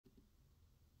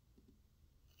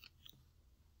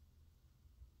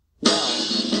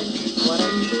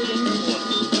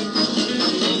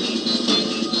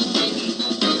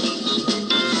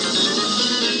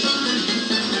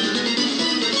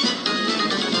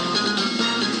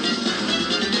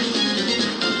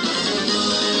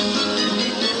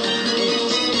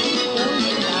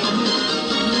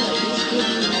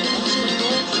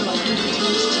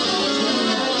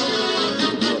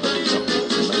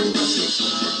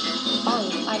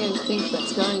think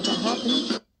that's going to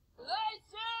happen.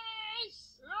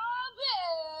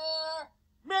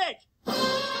 Meg!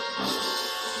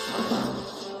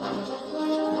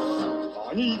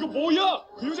 아니 이거 뭐야?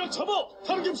 그 여자 잡아!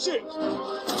唐김씨!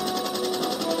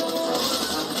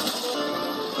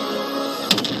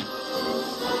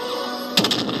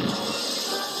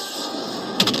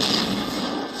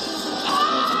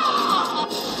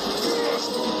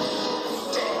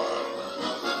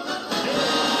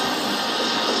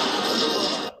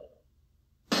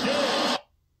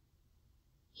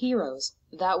 Heroes,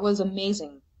 that was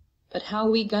amazing. But how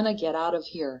are we gonna get out of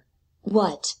here?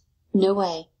 What? No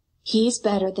way. He's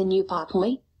better than you,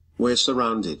 Popoy. We're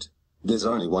surrounded. There's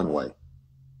only one way.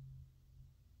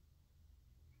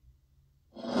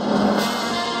 You are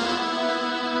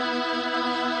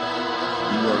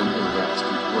correct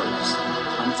with words.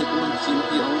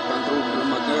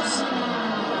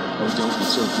 Oh, don't be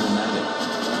so dramatic.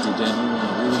 Did anyone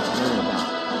really care about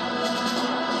it?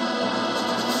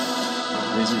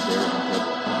 Lazy Bear and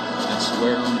Pebble, I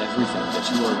swear on everything that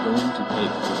you are going to pay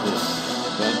for this.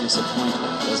 That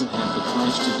disappointment doesn't have the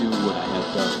courage to do what I have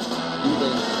done.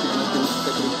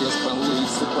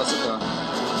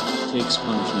 It takes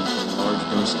punishment in large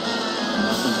doses.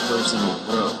 Nothing personal,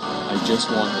 bro. I just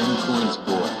want any coins,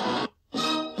 boy.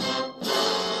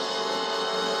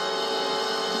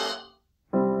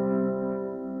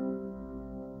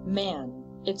 Man,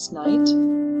 it's night.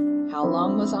 How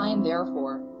long was I in there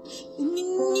for?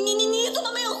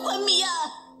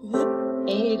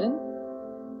 Aiden?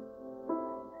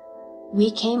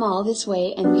 We came all this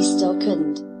way and we still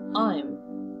couldn't. I'm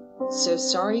so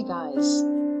sorry, guys.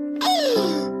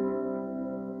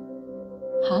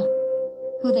 Huh?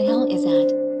 Who the hell is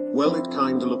that? Well, it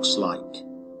kinda looks like.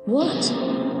 What?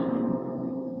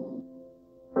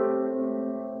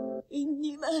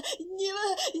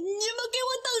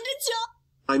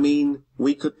 I mean,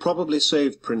 we could probably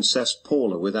save Princess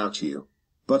Paula without you.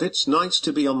 But it's nice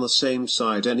to be on the same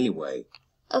side anyway.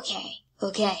 Okay.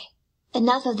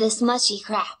 Enough of this mushy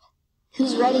crap.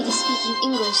 Who's ready to speak in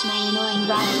English, my annoying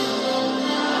brother?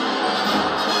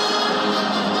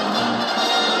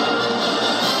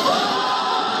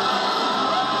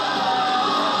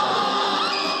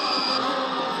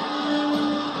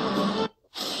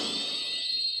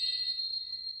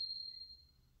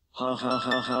 Ha ha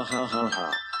ha ha ha ha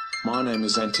ha. My name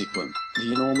is Antiquum,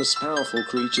 the enormous powerful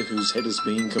creature whose head is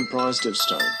being comprised of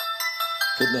stone.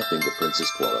 Kidnapping the Princess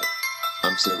Paula.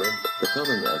 I'm Siren, the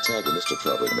common antagonist of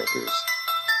troublemakers.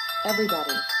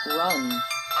 Everybody, run.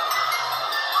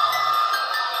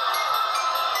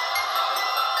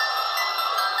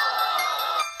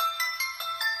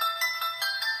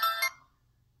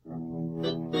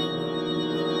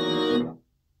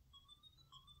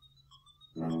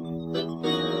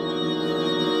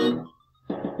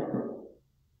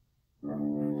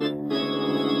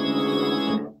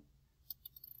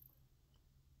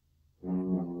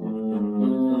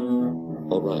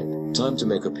 Alright, time to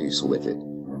make a peace with it.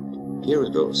 Here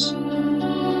it goes.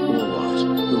 Alright,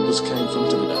 who was came from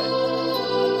today?